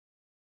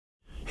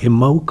He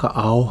mau ka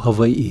ao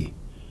Hawaii,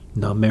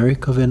 na Mary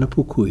Kawena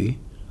Pukui,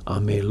 a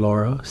me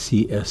Laura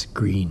C.S.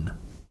 Green.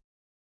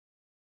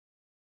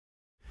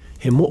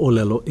 He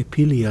moʻolelo e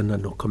pili ana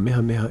no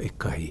Kamehameha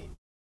I.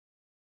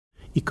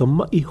 I ka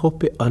maʻi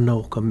hope ana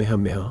o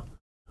Kamehameha,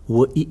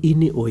 ua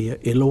iʻini o ia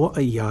e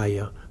loaʻa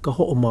iaia ka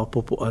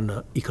hoʻomaopopo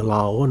ana i ka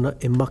laona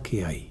e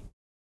make ai.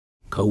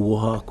 Ka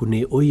uoha aku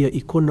nei o ia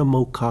i kona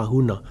mau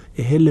kāhuna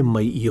e hele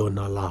mai i o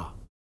nā lā.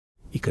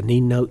 I ka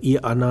ninau ia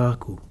ana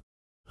aku.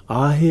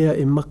 Āhea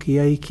e make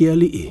ai ki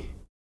aliʻi.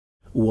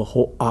 Ua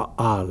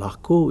hoʻā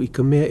lako i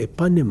ka mea e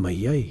pane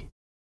mai ai.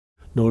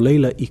 No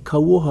leila i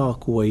kauoha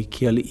aku ai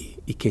ki aliʻi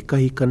i ke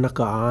kahi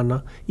kanaka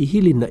ana i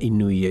hili na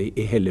inui ai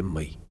e hele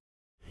mai.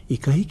 I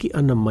ka hiki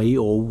ana mai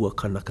o ua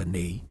kanaka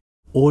nei,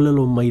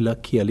 ōlelo maila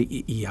ki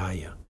aliʻi i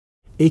aia.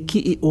 E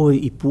kiʻi oe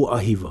i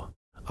puahiwa,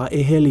 a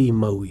e hele i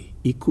maui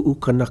i kuʻu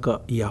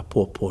kanaka i a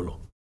pōpolo.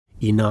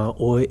 I nā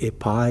oe e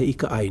pāe i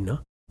ka aina,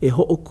 e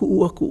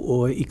hoʻokuʻu aku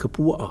oe i ka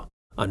puaʻa,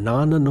 a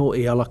nāna no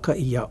e alaka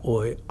i a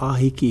oe a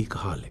hiki i ka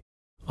hale.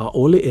 A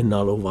ole e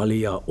nalo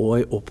wali a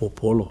oe o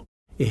pōpolo,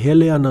 e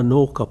hele ana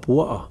no ka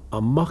puaʻa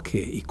a make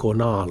i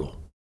kona alo.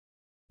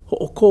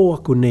 Hoʻokō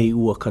aku nei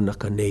ua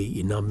kanaka nei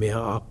i nā mea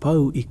a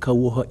pau i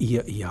kauoha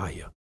ia i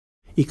aia.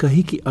 I ka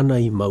hiki ana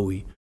i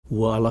maui,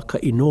 ua alaka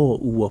i no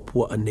ua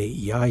puaʻa nei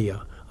i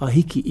aia, a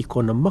hiki i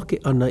kona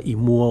make ana i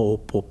mua o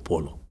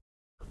pōpolo.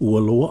 Ua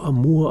loaʻa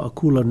mua a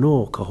kula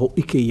no ka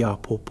hoʻike i a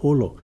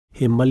pōpolo,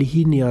 he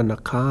malihini ana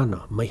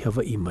kāna mai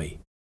Hawaii mai.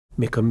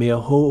 Me ka mea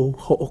hou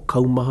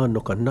hoʻokaumaha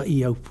no ka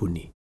naʻi au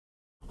puni.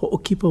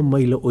 Hoʻokipa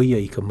maila o ia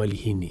i ka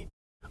malihini,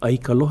 a i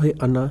ka lohe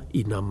ana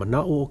i nā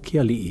manaʻo o ke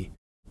aliʻi,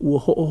 ua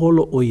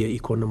hoʻoholo o ia i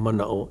kona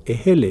manaʻo e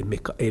hele me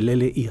ka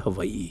ʻelele i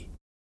Hawaii.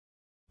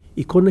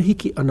 I kona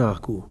hiki ana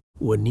aku,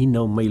 ua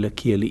ninau maila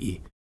ki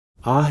aliʻi,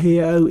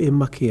 āhea au e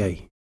make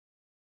ai.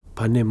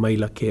 Pane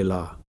maila ke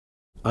lā,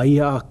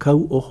 aia a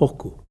kau o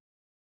hoku.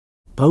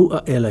 Pau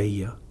a ela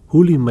ia,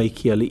 huli mai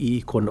ki aliʻi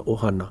i kona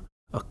ohana,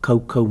 a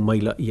kaukau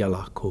maila i a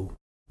lākou.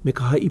 Me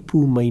ka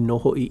haipū mai no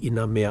hoi i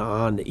nā mea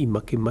āne i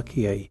make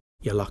ai,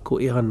 i a lākou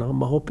e hana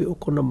ma hope o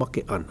kona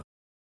make ana.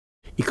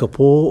 I ka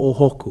pō o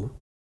hoku,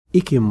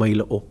 ike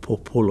maila o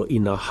pōpolo i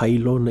nā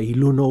hailo na i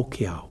luna o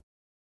ke ao.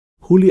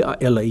 Huli a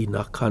ela i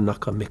nā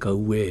kānaka me ka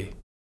ue.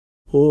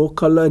 O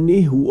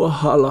kalani ua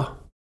hala.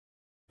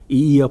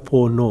 I ia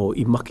pō no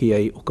i make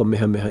ai o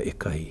Kamehameha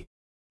I.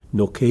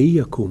 No ke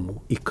ia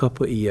kumu i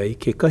kapa i ai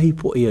ke kahi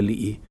po e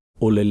aliʻi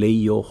o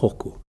lelei o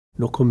hoku.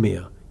 No ka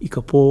mea, i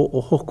ka pō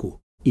o hoku,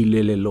 i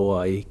lele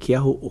loa ai ke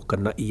aho o ka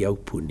naʻi au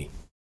puni.